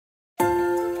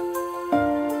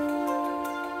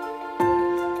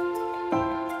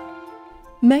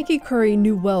Maggi Curry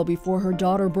knew well before her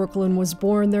daughter Brooklyn was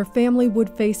born their family would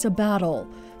face a battle.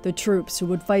 The troops who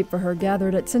would fight for her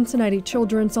gathered at Cincinnati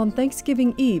Children's on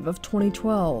Thanksgiving Eve of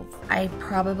 2012. I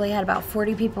probably had about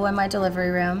 40 people in my delivery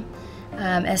room.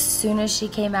 As soon as she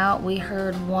came out, we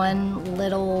heard one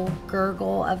little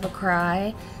gurgle of a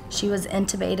cry. She was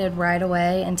intubated right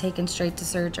away and taken straight to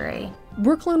surgery.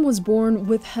 Brooklyn was born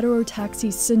with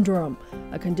heterotaxy syndrome,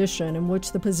 a condition in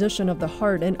which the position of the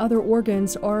heart and other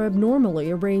organs are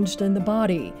abnormally arranged in the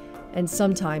body, and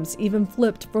sometimes even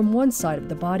flipped from one side of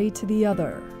the body to the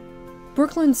other.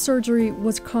 Brooklyn's surgery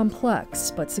was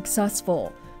complex but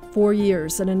successful. 4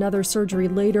 years and another surgery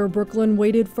later, Brooklyn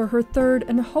waited for her third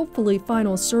and hopefully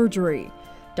final surgery.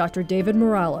 Dr. David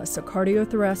Morales, a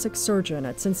cardiothoracic surgeon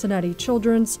at Cincinnati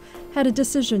Children's, had a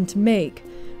decision to make.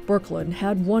 Brooklyn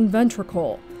had one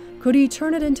ventricle. Could he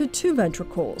turn it into 2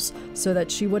 ventricles so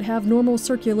that she would have normal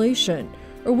circulation?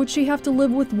 Or would she have to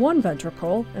live with one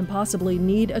ventricle and possibly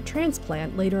need a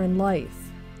transplant later in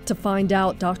life? To find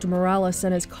out, Dr. Morales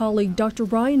and his colleague Dr.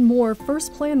 Ryan Moore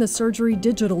first planned the surgery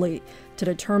digitally to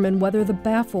determine whether the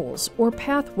baffles or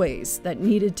pathways that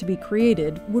needed to be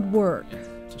created would work.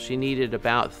 So she needed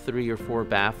about 3 or 4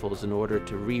 baffles in order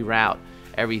to reroute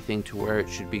everything to where it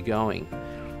should be going.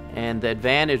 And the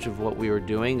advantage of what we were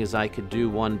doing is I could do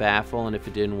one baffle, and if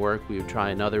it didn't work, we would try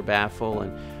another baffle,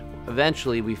 and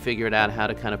eventually we figured out how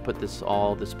to kind of put this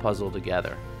puzzle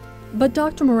together. But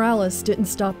Dr. Morales didn't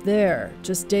stop there.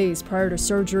 Just days prior to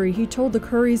surgery, he told the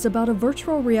Currys about a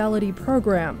virtual reality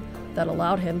program that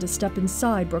allowed him to step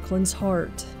inside Brooklyn's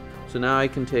heart. So now I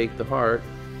can take the heart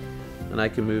and I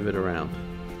can move it around.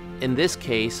 In this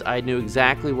case, I knew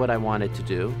exactly what I wanted to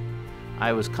do.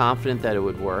 I was confident that it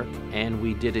would work, and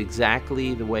we did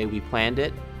exactly the way we planned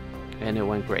it, and it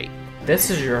went great. This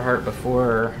is your heart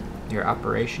before your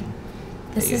operation.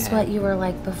 This is what you were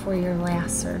like before your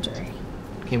last surgery.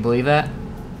 Can you believe that?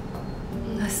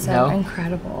 That's so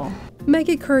incredible.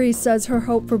 Maggi Curry says her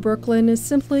hope for Brooklyn is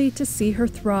simply to see her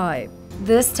thrive.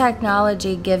 This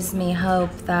technology gives me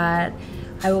hope that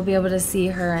I will be able to see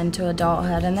her into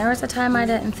adulthood, and there was a time I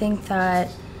didn't think that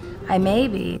I may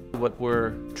be. What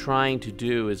we're trying to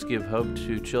do is give hope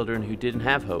to children who didn't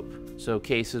have hope. So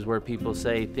cases where people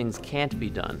say things can't be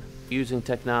done. Using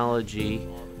technology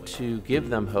to give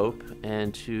them hope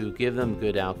and to give them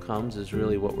good outcomes is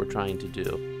really what we're trying to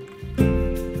do.